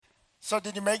So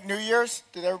did you make New Year's?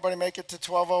 Did everybody make it to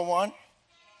 12:01?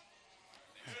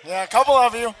 Yeah, a couple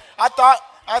of you. I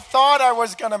thought I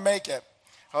was going to make it.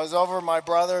 I was over at my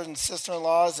brother and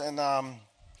sister-in-law's, and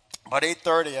about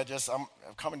 8:30, I'm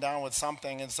coming down with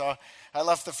something, and so I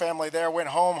left the family there, went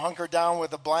home, hunkered down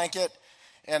with a blanket,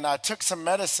 and took some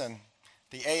medicine,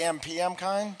 the AM, PM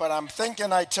kind, but I'm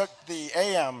thinking I took the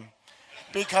AM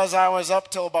because I was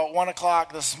up till about 1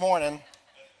 o'clock this morning.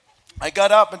 I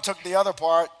got up and took the other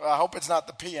part. I hope it's not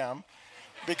the PM,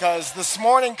 because this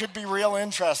morning could be real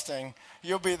interesting.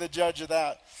 You'll be the judge of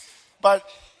that. But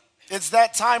it's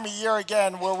that time of year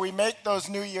again where we make those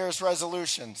New Year's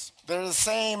resolutions. They're the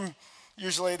same,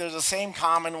 usually they're the same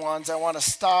common ones. I want to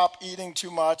stop eating too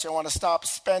much. I want to stop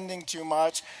spending too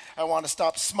much. I want to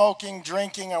stop smoking,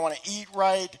 drinking. I want to eat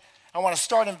right. I want to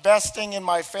start investing in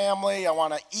my family. I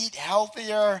want to eat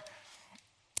healthier.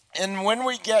 And when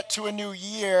we get to a new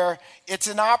year, it's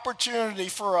an opportunity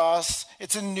for us.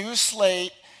 It's a new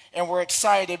slate, and we're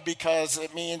excited because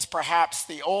it means perhaps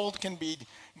the old can be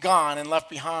gone and left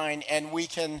behind, and we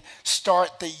can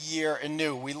start the year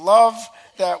anew. We love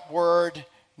that word,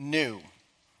 new.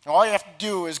 And all you have to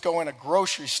do is go in a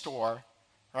grocery store,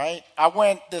 right? I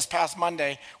went this past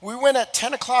Monday. We went at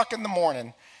 10 o'clock in the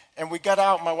morning, and we got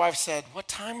out. My wife said, "What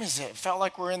time is it?" It felt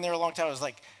like we were in there a long time. It was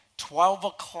like 12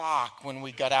 o'clock when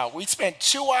we got out. We spent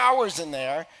 2 hours in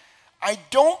there. I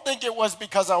don't think it was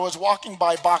because I was walking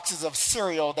by boxes of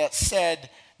cereal that said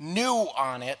new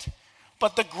on it,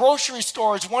 but the grocery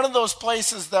store is one of those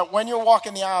places that when you're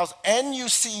walking the aisles and you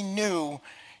see new,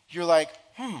 you're like,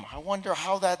 I wonder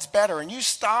how that's better. And you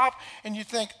stop and you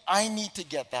think, I need to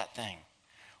get that thing.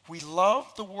 We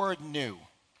love the word new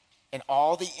and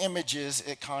all the images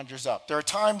it conjures up. There are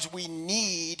times we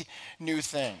need new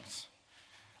things.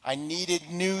 I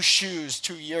needed new shoes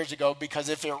 2 years ago because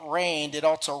if it rained, it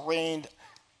also rained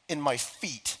in my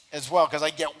feet as well because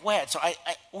I get wet. So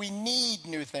we need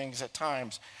new things at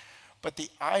times. But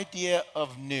the idea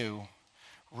of new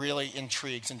really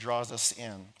intrigues and draws us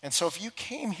in. And so if you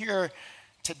came here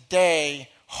today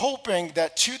hoping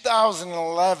that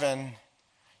 2011,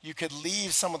 you could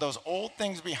leave some of those old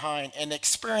things behind and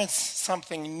experience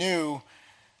something new,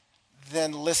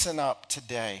 then listen up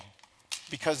today.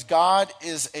 Because God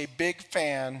is a big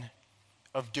fan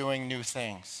of doing new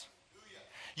things.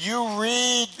 You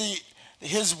read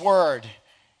his word,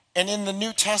 and in the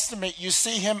New Testament, you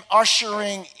see him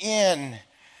ushering in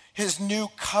his new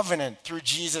covenant through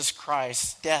Jesus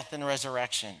Christ's death and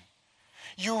resurrection.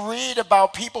 You read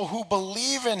about people who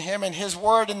believe in him, and his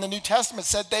word in the New Testament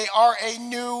said they are a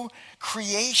new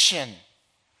creation.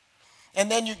 And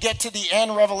then you get to the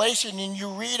end, Revelation, and you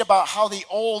read about how the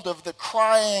old of the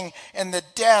crying and the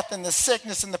death and the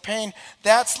sickness and the pain,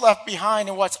 that's left behind,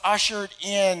 and what's ushered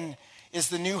in is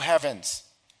the new heavens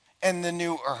and the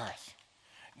new earth.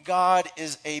 God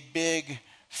is a big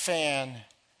fan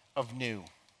of new.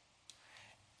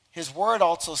 His word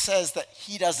also says that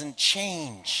he doesn't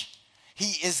change.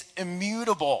 He is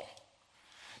immutable.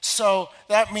 So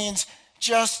that means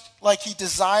just like he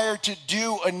desired to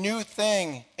do a new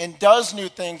thing and does new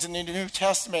things in the New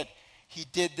Testament, he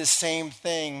did the same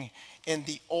thing in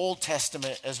the Old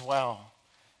Testament as well.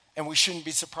 And we shouldn't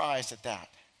be surprised at that.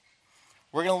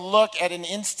 We're going to look at an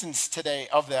instance today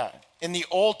of that in the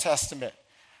Old Testament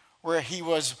where he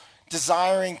was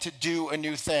desiring to do a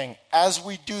new thing. As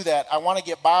we do that, I want to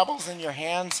get Bibles in your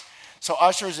hands. So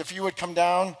ushers, if you would come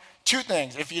down. 2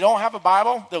 things. If you don't have a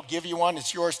Bible, they'll give you one.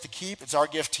 It's yours to keep. It's our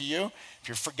gift to you. If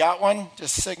you forgot one,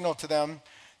 just signal to them.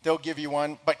 They'll give you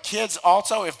one. But kids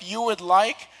also, if you would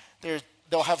like,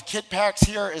 they'll have kid packs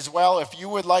here as well. If you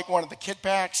would like one of the kid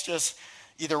packs, just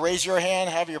either raise your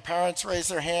hand, have your parents raise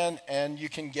their hand, and you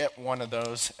can get one of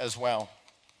those as well.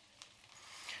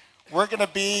 We're going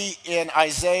to be in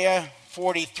Isaiah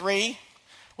 43,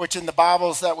 which in the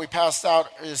Bibles that we passed out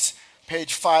is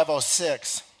page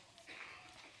 506.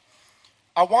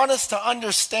 I want us to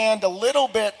understand a little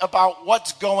bit about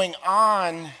what's going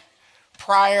on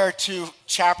prior to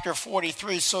chapter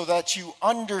 43 so that you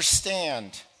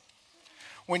understand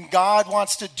when God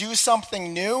wants to do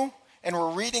something new, and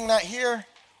we're reading that here,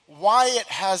 why it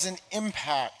has an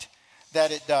impact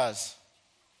that it does.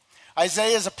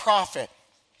 Isaiah is a prophet,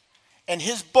 and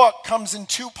his book comes in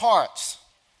 2 parts.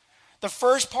 The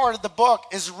first part of the book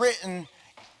is written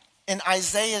in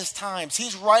Isaiah's times.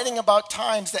 He's writing about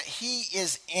times that he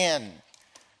is in.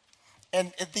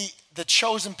 And the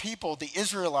chosen people, the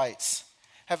Israelites,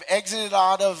 have exited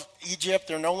out of Egypt.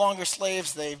 They're no longer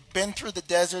slaves. They've been through the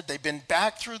desert. They've been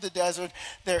back through the desert.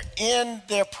 They're in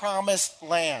their promised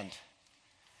land.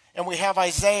 And we have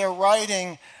Isaiah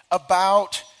writing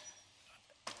about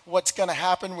what's going to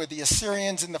happen with the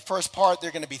Assyrians in the first part.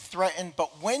 They're going to be threatened.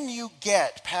 But when you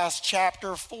get past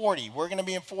chapter 40, we're going to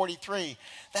be in 43.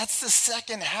 That's the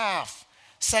second half,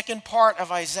 second part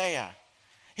of Isaiah.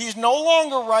 He's no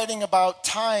longer writing about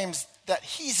times that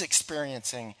he's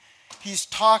experiencing. He's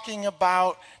talking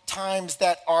about times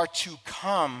that are to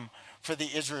come for the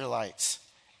Israelites.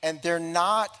 And they're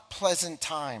not pleasant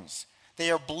times.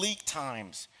 They are bleak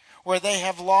times where they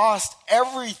have lost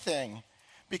everything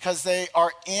because they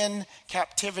are in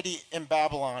captivity in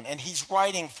Babylon. And he's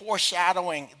writing,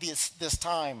 foreshadowing this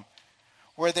time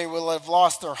where they will have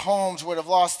lost their homes, would have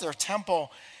lost their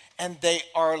temple, and they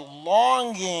are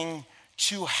longing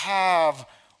to have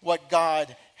what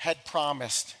God had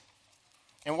promised.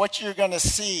 And what you're going to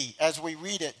see as we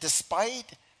read it,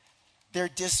 despite their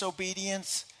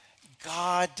disobedience,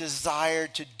 God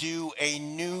desired to do a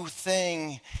new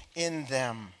thing in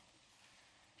them.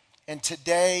 And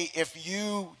today, if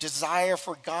you desire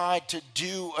for God to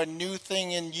do a new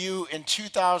thing in you in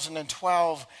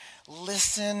 2012,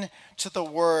 listen to the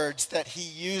words that he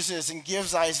uses and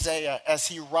gives Isaiah as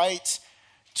he writes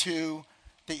to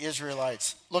the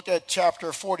Israelites. Look at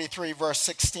chapter 43, verse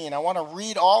 16. I want to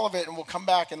read all of it, and we'll come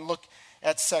back and look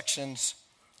at sections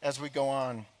as we go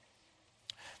on.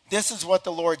 This is what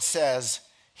the Lord says: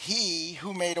 He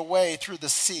who made a way through the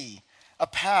sea, a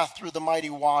path through the mighty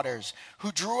waters,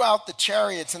 who drew out the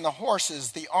chariots and the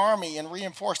horses, the army and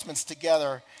reinforcements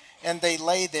together, and they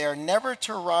lay there, never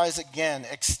to rise again,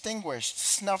 extinguished,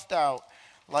 snuffed out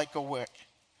like a wick.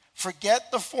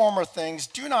 Forget the former things,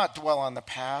 do not dwell on the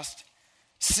past.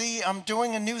 See, I'm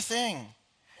doing a new thing.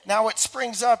 Now it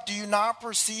springs up, do you not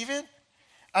perceive it?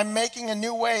 I'm making a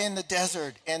new way in the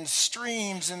desert and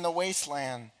streams in the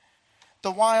wasteland.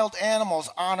 The wild animals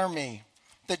honor me,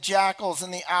 the jackals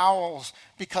and the owls,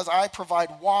 because I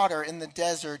provide water in the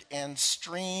desert and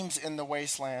streams in the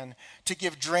wasteland to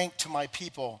give drink to my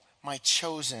people, my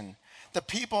chosen, the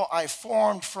people I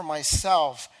formed for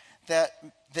myself, that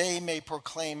they may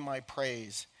proclaim my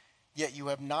praise. Yet you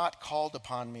have not called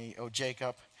upon me, O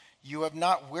Jacob. You have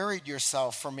not wearied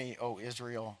yourself for me, O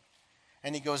Israel.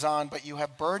 And he goes on, but you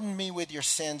have burdened me with your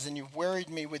sins, and you've wearied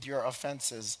me with your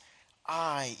offenses.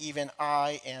 I, even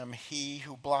I, am he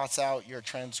who blots out your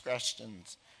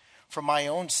transgressions for my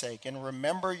own sake, and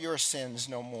remember your sins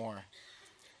no more.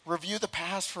 Review the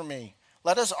past for me.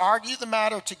 Let us argue the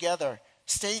matter together.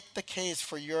 State the case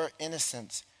for your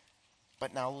innocence.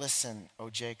 But now listen,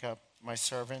 O Jacob, my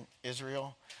servant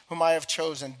Israel, whom I have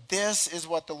chosen. This is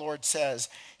what the Lord says: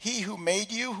 He who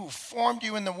made you, who formed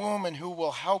you in the womb, and who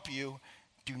will help you,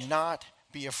 do not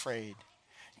be afraid.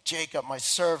 Jacob, my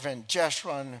servant,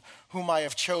 Jeshurun, whom I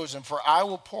have chosen, for I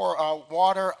will pour out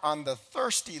water on the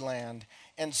thirsty land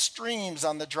and streams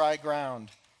on the dry ground.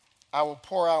 I will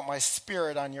pour out my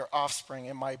spirit on your offspring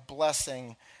and my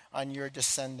blessing on your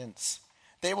descendants.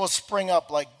 They will spring up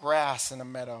like grass in a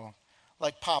meadow,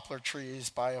 like poplar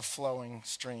trees by a flowing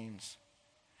streams.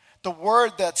 The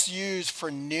word that's used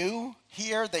for new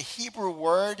here, the Hebrew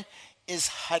word, is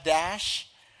hadash,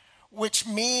 which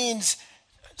means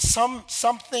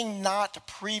something not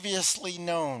previously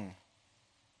known.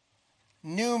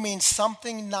 New means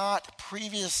something not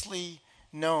previously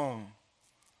known.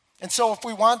 And so if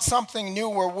we want something new,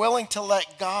 we're willing to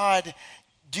let God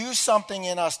do something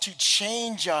in us to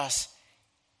change us,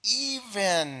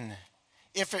 even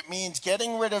if it means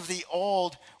getting rid of the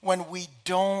old when we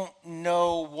don't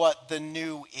know what the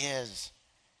new is.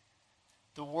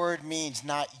 The word means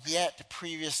not yet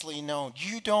previously known.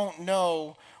 You don't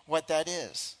know what that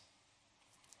is.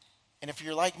 And if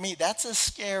you're like me, that's a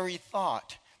scary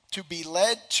thought, to be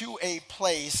led to a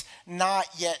place not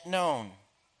yet known.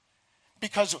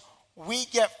 Because we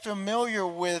get familiar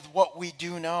with what we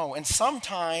do know. And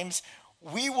sometimes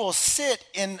we will sit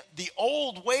in the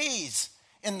old ways,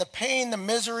 in the pain, the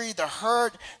misery, the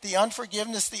hurt, the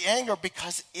unforgiveness, the anger,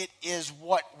 because it is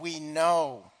what we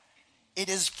know. It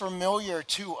is familiar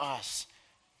to us.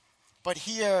 But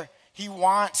here, he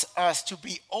wants us to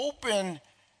be open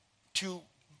to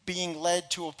being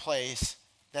led to a place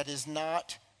that is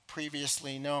not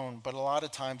previously known. But a lot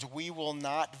of times we will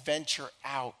not venture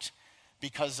out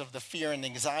because of the fear and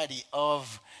anxiety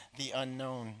of the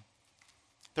unknown.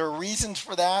 There are reasons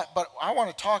for that, but I want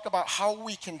to talk about how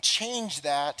we can change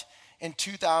that in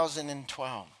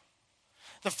 2012.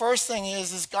 The first thing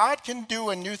is God can do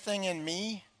a new thing in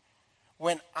me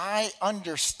when I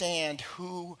understand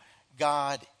who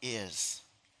God is.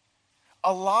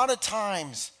 A lot of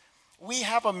times we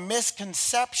have a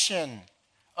misconception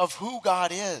of who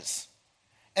God is,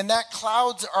 and that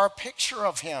clouds our picture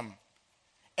of him.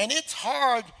 And it's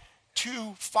hard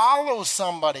to follow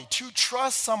somebody, to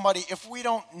trust somebody if we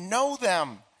don't know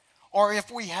them. or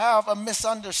if we have a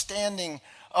misunderstanding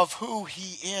of who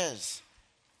he is.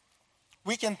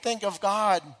 We can think of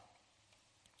God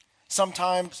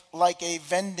sometimes like a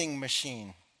vending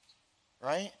machine,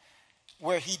 right?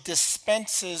 Where he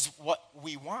dispenses what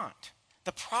we want.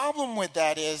 The problem with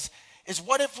that is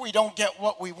what if we don't get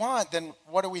what we want, then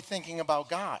what are we thinking about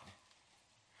God?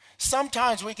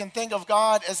 Sometimes we can think of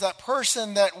God as that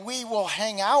person that we will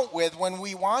hang out with when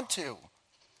we want to.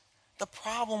 The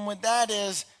problem with that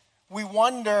is we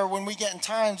wonder when we get in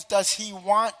times, does he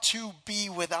want to be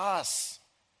with us?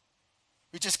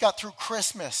 We just got through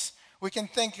Christmas. We can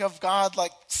think of God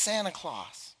like Santa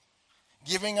Claus,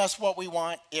 giving us what we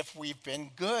want if we've been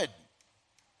good.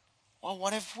 Well,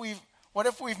 what if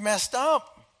we've messed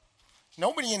up?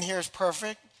 Nobody in here is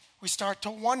perfect. We start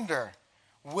to wonder,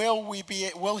 will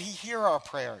he hear our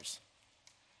prayers?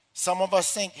 Some of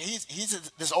us think he's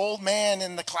this old man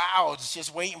in the clouds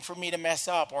just waiting for me to mess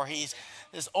up, or he's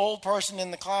this old person in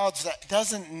the clouds that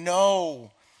doesn't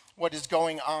know what is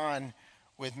going on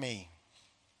with me.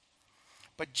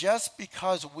 But just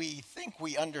because we think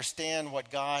we understand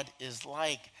what God is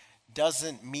like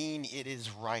doesn't mean it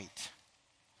is right.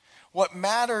 What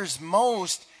matters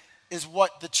most is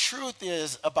what the truth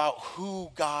is about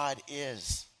who God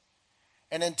is.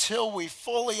 And until we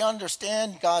fully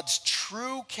understand God's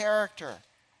true character,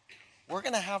 we're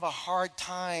going to have a hard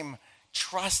time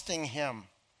trusting him.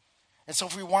 And so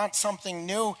if we want something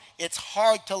new, it's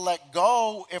hard to let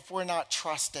go if we're not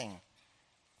trusting.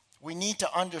 We need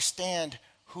to understand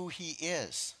who he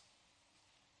is.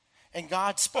 And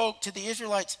God spoke to the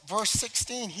Israelites, verse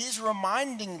 16, he's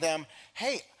reminding them,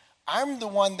 hey, I'm the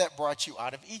one that brought you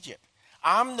out of Egypt.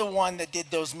 I'm the one that did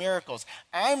those miracles.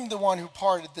 I'm the one who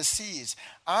parted the seas.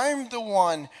 I'm the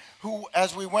one who,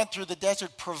 as we went through the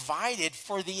desert, provided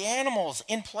for the animals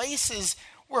in places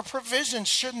where provision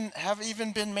shouldn't have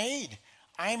even been made.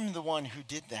 I'm the one who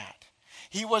did that.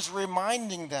 He was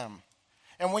reminding them.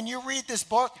 And when you read this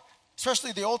book,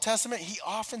 especially the Old Testament, he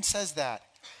often says that.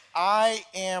 I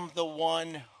am the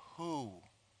one who.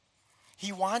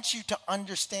 He wants you to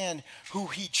understand who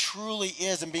he truly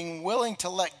is and being willing to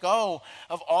let go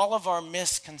of all of our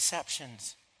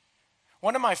misconceptions.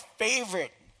 One of my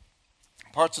favorite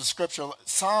parts of Scripture,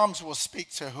 Psalms will speak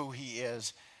to who he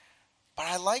is. But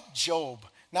I like Job,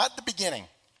 not the beginning.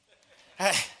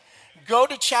 Go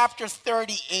to chapter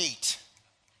 38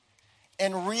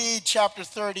 and read chapter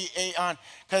 38 on,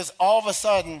 because all of a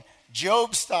sudden,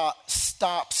 Job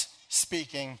stops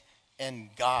speaking and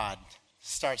God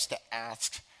starts to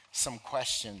ask some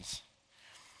questions.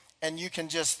 And you can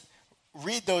just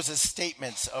read those as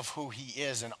statements of who he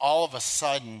is, and all of a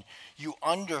sudden, you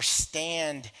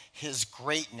understand his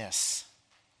greatness.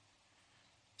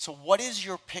 So what is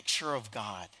your picture of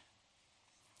God?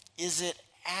 Is it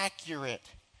accurate?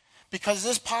 Because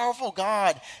this powerful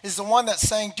God is the one that's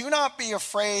saying, do not be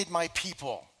afraid, my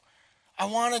people. I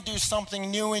want to do something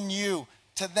new in you,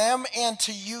 to them and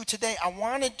to you today. I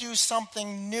want to do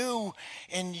something new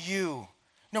in you,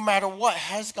 no matter what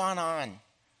has gone on.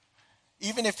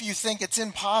 Even if you think it's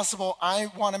impossible,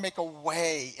 I want to make a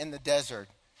way in the desert.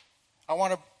 I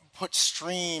want to put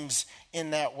streams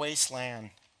in that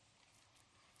wasteland.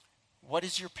 What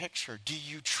is your picture? Do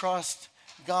you trust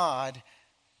God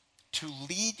to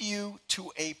lead you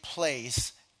to a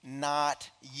place not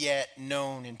yet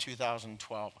known in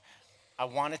 2012? I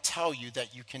want to tell you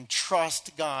that you can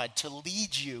trust God to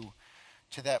lead you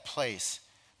to that place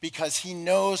because he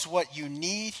knows what you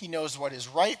need. He knows what is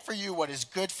right for you, what is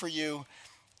good for you,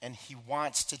 and he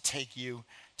wants to take you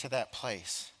to that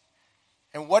place.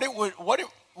 And what it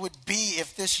would be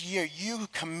if this year you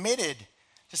committed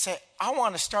to say, I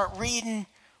want to start reading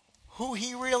who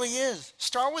he really is.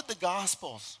 Start with the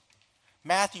Gospels.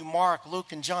 Matthew, Mark,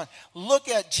 Luke, and John. Look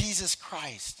at Jesus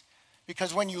Christ.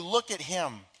 Because when you look at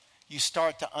him, you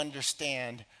start to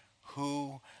understand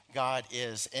who God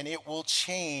is. And it will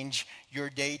change your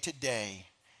day to day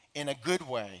in a good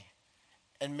way.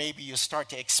 And maybe you'll start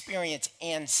to experience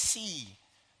and see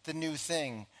the new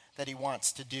thing that he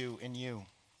wants to do in you.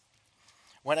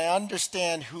 When I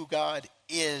understand who God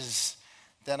is,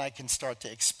 then I can start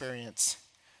to experience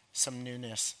some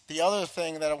newness. The other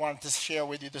thing that I wanted to share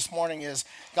with you this morning is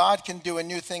God can do a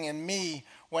new thing in me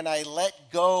when I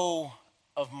let go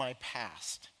of my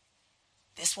past.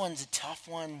 This one's a tough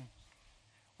one.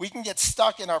 We can get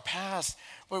stuck in our past.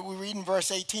 But we read in verse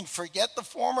 18, forget the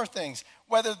former things.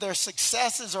 Whether they're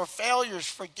successes or failures,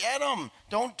 forget them.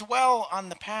 Don't dwell on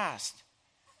the past.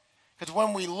 Because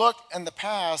when we look in the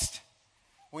past,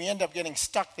 we end up getting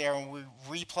stuck there and we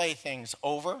replay things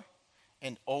over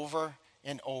and over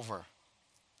and over.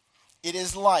 It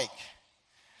is like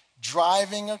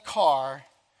driving a car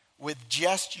with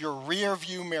just your rear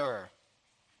view mirror,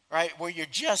 right? Where you're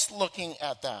just looking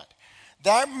at that.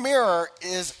 That mirror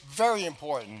is very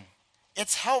important.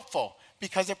 It's helpful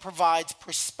because it provides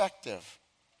perspective.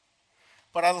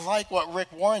 But I like what Rick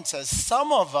Warren says.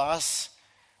 Some of us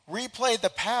replay the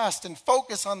past and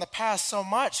focus on the past so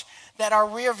much that our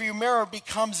rearview mirror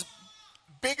becomes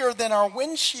bigger than our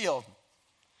windshield.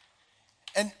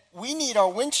 And we need our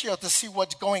windshield to see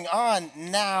what's going on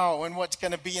now and what's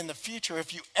going to be in the future.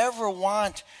 If you ever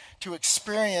want to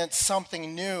experience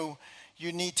something new,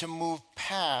 you need to move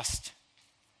past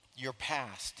your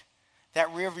past. That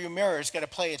rearview mirror is going to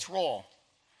play its role,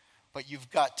 but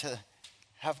you've got to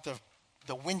have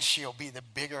the windshield be the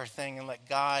bigger thing and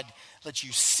let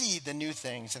you see the new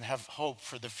things and have hope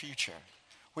for the future.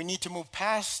 We need to move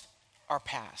past our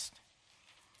past.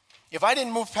 If I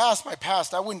didn't move past my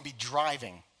past, I wouldn't be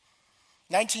driving.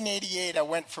 1988, I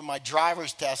went for my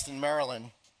driver's test in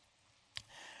Maryland.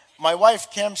 My wife,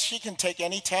 Kim, she can take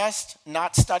any test,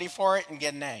 not study for it, and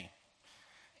get an A.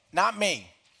 Not me.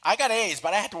 I got A's,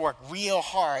 but I had to work real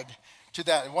hard to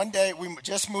that. One day, we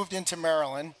just moved into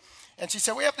Maryland, and she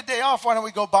said, we have the day off. Why don't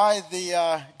we go by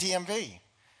the DMV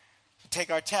to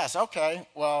take our test? Okay,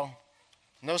 well,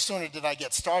 no sooner did I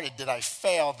get started did I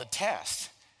fail the test.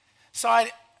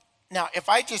 Now, if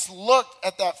I just looked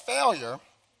at that failure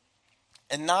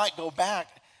and not go back,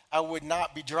 I would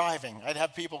not be driving. I'd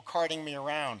have people carting me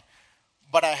around.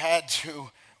 But I had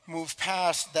to move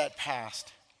past that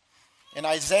past. And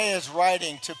Isaiah is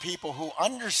writing to people who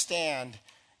understand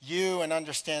you and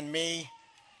understand me.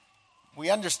 We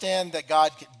understand that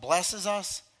God blesses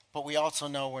us, but we also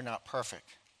know we're not perfect.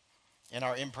 And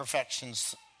our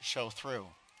imperfections show through.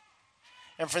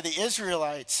 And for the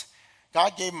Israelites,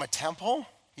 God gave them a temple.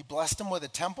 He blessed them with a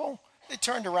temple. They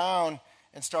turned around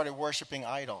and started worshiping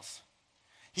idols.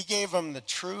 He gave them the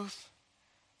truth.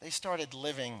 They started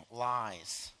living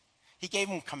lies. He gave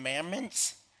them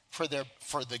commandments for the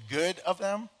good of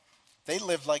them. They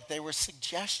lived like they were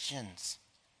suggestions.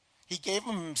 He gave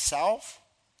them himself,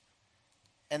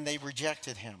 and they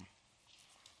rejected him.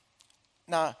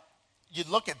 Now, you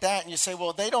look at that and you say,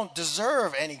 well, they don't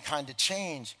deserve any kind of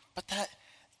change. But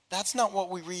that's not what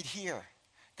we read here.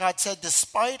 God said,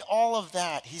 despite all of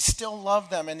that, he still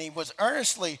loved them, and he was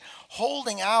earnestly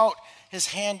holding out his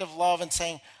hand of love and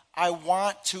saying, I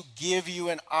want to give you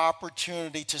an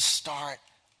opportunity to start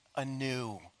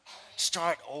anew,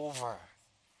 start over.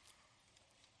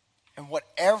 And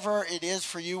whatever it is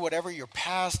for you, whatever your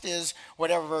past is,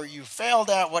 whatever you failed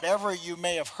at, whatever you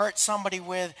may have hurt somebody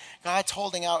with, God's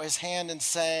holding out his hand and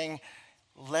saying,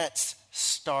 let's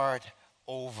start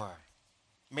over.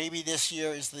 Maybe this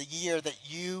year is the year that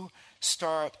you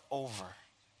start over.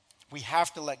 We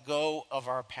have to let go of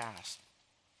our past.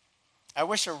 I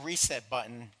wish we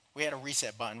had a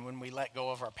reset button when we let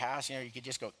go of our past. You could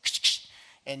just go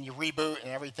and you reboot,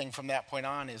 and everything from that point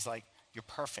on is like you're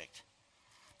perfect.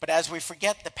 But as we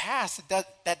forget the past,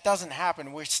 that doesn't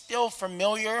happen. We're still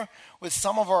familiar with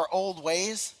some of our old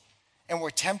ways, and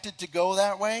we're tempted to go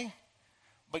that way.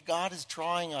 But God is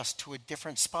drawing us to a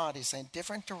different spot. He's saying,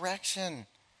 different direction.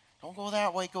 Don't go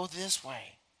that way, go this way.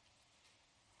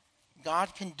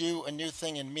 God can do a new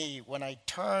thing in me when I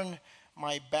turn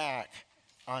my back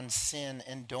on sin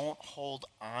and don't hold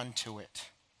on to it.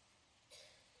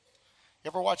 You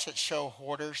ever watch that show,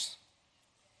 Hoarders?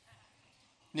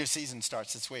 New season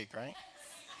starts this week, right?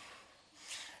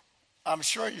 I'm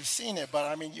sure you've seen it,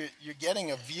 but you're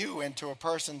getting a view into a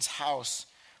person's house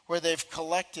where they've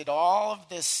collected all of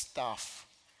this stuff.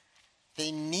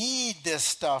 They need this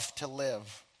stuff to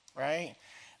live, right?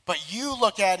 But you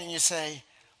look at it and you say,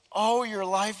 oh, your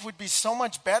life would be so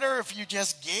much better if you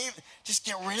just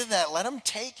get rid of that. Let them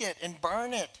take it and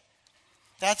burn it.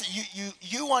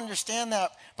 You understand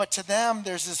that, but to them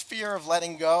there's this fear of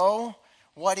letting go.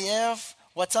 What if?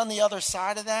 What's on the other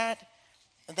side of that?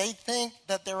 And they think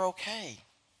that they're okay.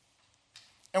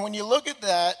 And when you look at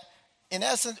that, in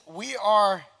essence, we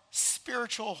are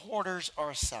spiritual hoarders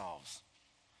ourselves.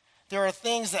 There are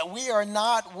things that we are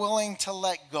not willing to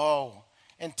let go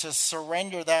and to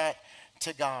surrender that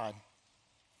to God.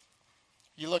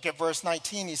 You look at verse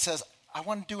 19, he says, I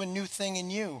want to do a new thing in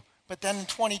you. But then in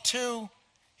 22,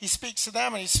 he speaks to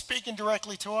them and he's speaking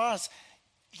directly to us.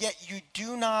 Yet you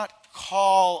do not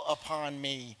call upon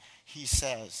me, he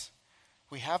says.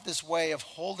 We have this way of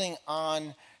holding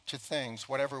on to things,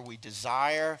 whatever we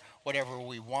desire, whatever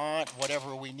we want,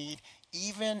 whatever we need.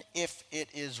 Even if it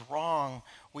is wrong,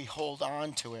 we hold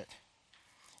on to it.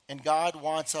 And God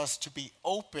wants us to be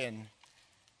open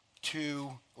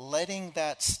to letting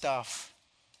that stuff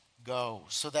go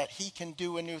so that he can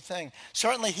do a new thing.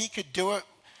 Certainly he could do it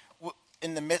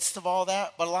in the midst of all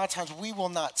that, but a lot of times we will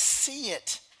not see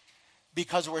it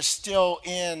because we're still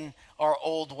in our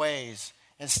old ways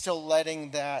and still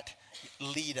letting that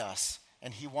lead us.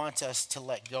 And he wants us to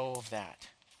let go of that.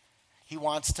 He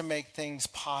wants to make things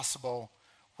possible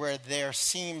where there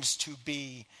seems to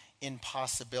be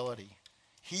impossibility.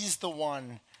 He's the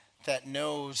one that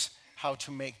knows how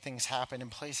to make things happen in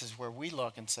places where we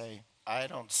look and say, I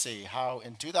don't see how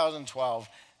in 2012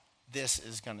 this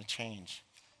is going to change.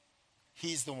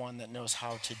 He's the one that knows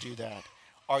how to do that.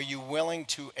 Are you willing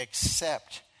to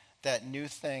accept that new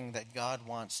thing that God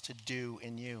wants to do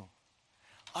in you?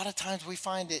 A lot of times we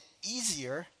find it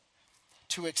easier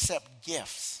to accept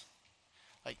gifts.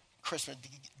 Like Christmas,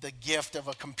 the gift of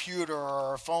a computer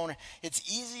or a phone. It's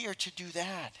easier to do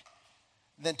that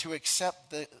than to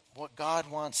accept what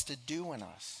God wants to do in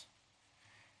us.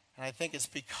 And I think it's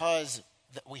because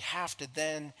that we have to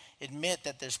then admit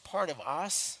that there's part of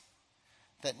us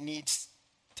that needs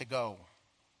to go,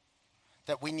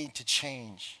 that we need to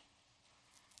change.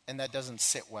 And that doesn't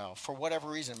sit well. For whatever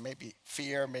reason, maybe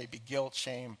fear, maybe guilt,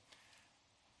 shame.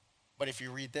 But if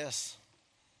you read this,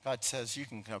 God says you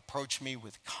can approach me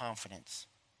with confidence.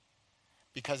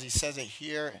 Because he says it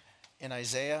here in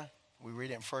Isaiah. We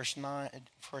read it in 1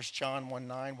 John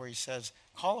 1:9 where he says,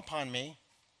 call upon me,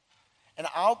 and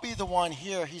I'll be the one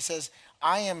here. He says,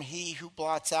 I am he who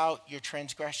blots out your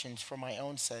transgressions for my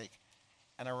own sake,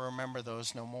 and I remember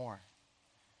those no more.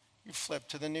 You flip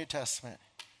to the New Testament.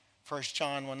 1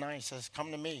 John 1:9 says, come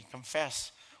to me,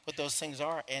 confess what those things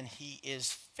are, and he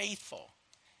is faithful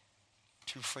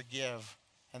to forgive.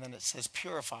 And then it says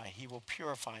purify. He will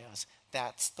purify us.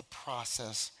 That's the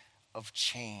process of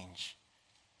change.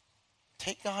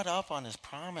 Take God up on his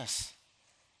promise.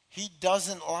 He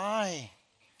doesn't lie.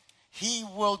 He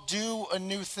will do a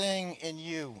new thing in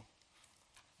you.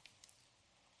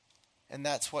 And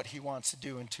that's what he wants to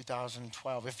do in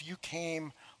 2012. If you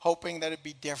came hoping that it'd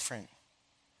be different,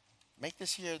 make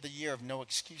this year the year of no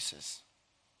excuses.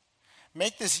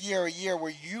 Make this year a year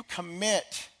where you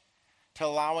commit to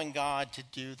allowing God to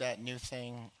do that new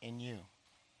thing in you.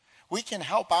 We can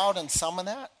help out in some of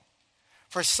that.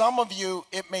 For some of you,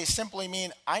 it may simply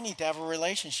mean I need to have a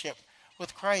relationship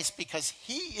with Christ because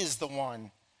he is the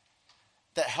one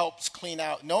that helps clean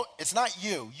out. No, it's not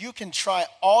you. You can try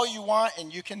all you want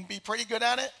and you can be pretty good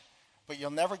at it, but you'll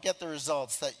never get the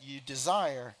results that you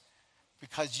desire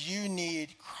because you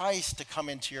need Christ to come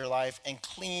into your life and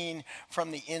clean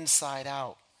from the inside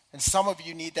out. And some of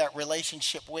you need that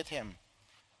relationship with him.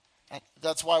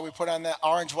 That's why we put on that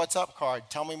orange What's Up card.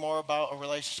 Tell me more about a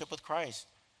relationship with Christ.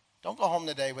 Don't go home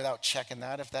today without checking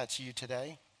that if that's you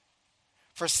today.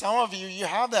 For some of you, you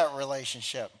have that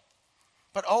relationship.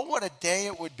 But oh, what a day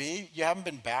it would be. You haven't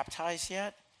been baptized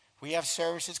yet. We have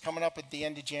services coming up at the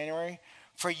end of January.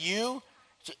 For you,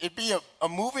 it'd be a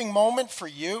moving moment for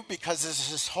you because there's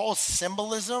this whole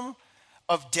symbolism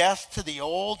of death to the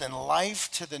old and life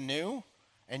to the new.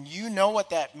 And you know what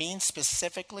that means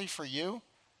specifically for you.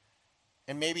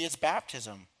 And maybe it's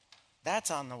baptism.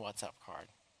 That's on the What's Up card.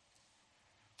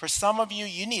 For some of you,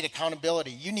 you need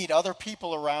accountability. You need other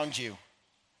people around you.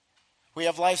 We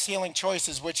have Life's Healing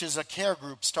Choices, which is a care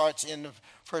group, starts in the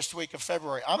first week of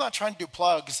February. I'm not trying to do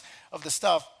plugs of the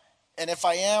stuff. And if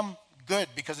I am, good,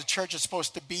 because the church is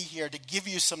supposed to be here to give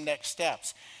you some next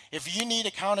steps. If you need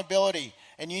accountability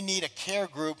and you need a care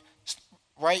group,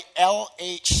 write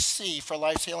LHC for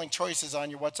Life's Healing Choices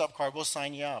on your What's Up card. We'll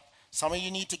sign you up. Some of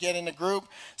you need to get in a group.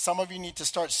 Some of you need to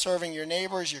start serving your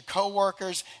neighbors, your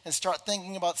coworkers, and start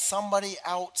thinking about somebody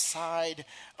outside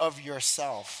of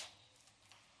yourself.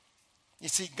 You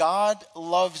see, God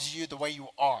loves you the way you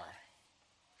are.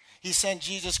 He sent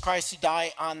Jesus Christ to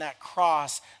die on that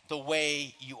cross the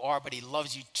way you are, but he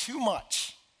loves you too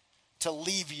much to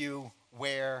leave you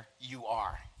where you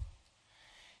are.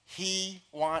 He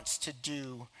wants to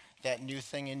do that new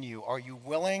thing in you. Are you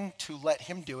willing to let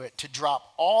him do it, to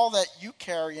drop all that you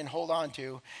carry and hold on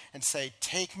to and say,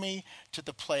 take me to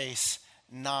the place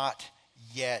not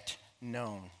yet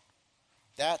known?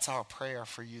 That's our prayer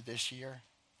for you this year.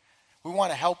 We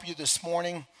want to help you this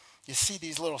morning. You see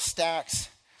these little stacks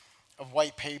of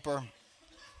white paper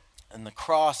and the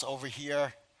cross over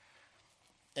here.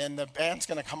 And the band's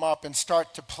going to come up and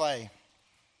start to play.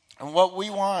 And what we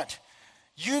want,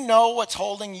 you know what's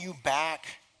holding you back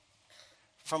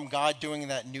from God doing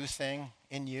that new thing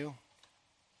in you?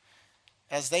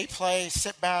 As they play,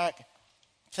 sit back,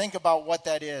 think about what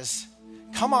that is.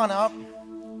 Come on up.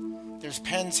 There's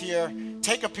pens here.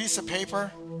 Take a piece of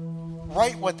paper.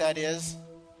 Write what that is.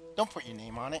 Don't put your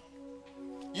name on it.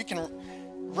 You can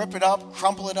rip it up,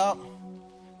 crumple it up.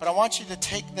 But I want you to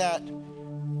take that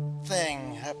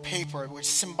thing, that paper, which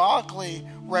symbolically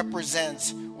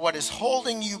represents what is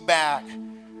holding you back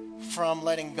from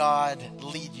letting God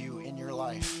lead you in your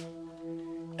life.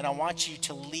 And I want you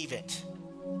to leave it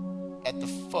at the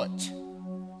foot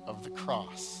of the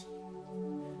cross.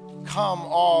 Come,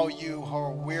 all you who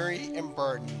are weary and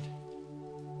burdened,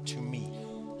 to me.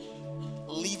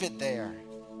 Leave it there.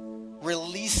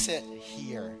 Release it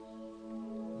here.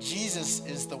 Jesus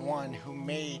is the one who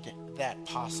made that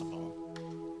possible.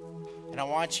 And I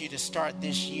want you to start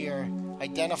this year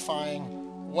identifying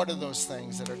what are those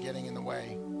things that are getting in the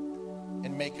way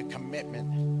and make a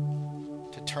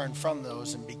commitment to turn from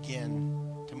those and begin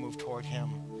to move toward him.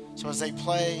 So as they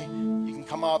play, you can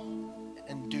come up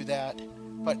and do that.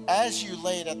 But as you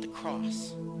lay it at the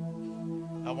cross,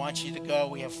 I want you to go.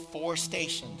 We have 4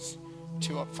 stations,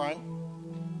 2 up front,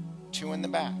 2 in the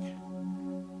back,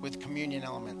 with communion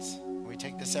elements. We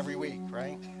take this every week,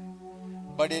 right?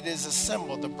 But it is a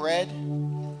symbol, the bread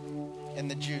and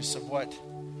the juice of what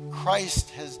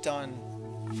Christ has done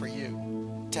for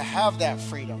you. To have that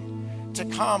freedom, to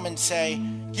come and say,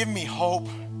 give me hope.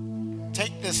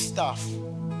 Take this stuff.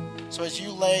 So as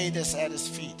you lay this at his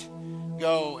feet,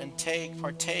 go and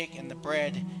partake in the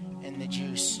bread and the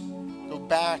juice. Go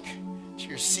back to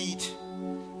your seat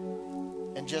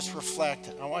and just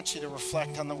reflect. I want you to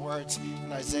reflect on the words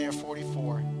in Isaiah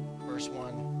 44, verse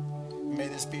 1. May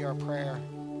this be our prayer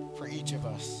for each of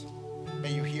us.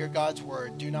 May you hear God's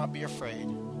word. Do not be afraid.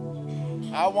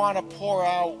 I want to pour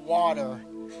out water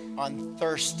on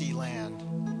thirsty land.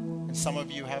 And some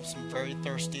of you have some very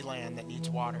thirsty land that needs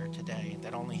water today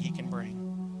that only he can bring.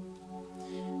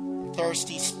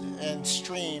 Thirsty and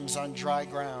streams on dry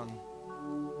ground.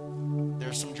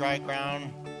 There's some dry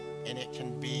ground and it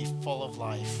can be full of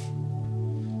life.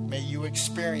 May you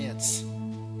experience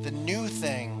the new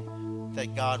thing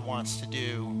that God wants to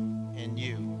do in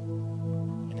you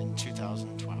and in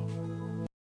 2012.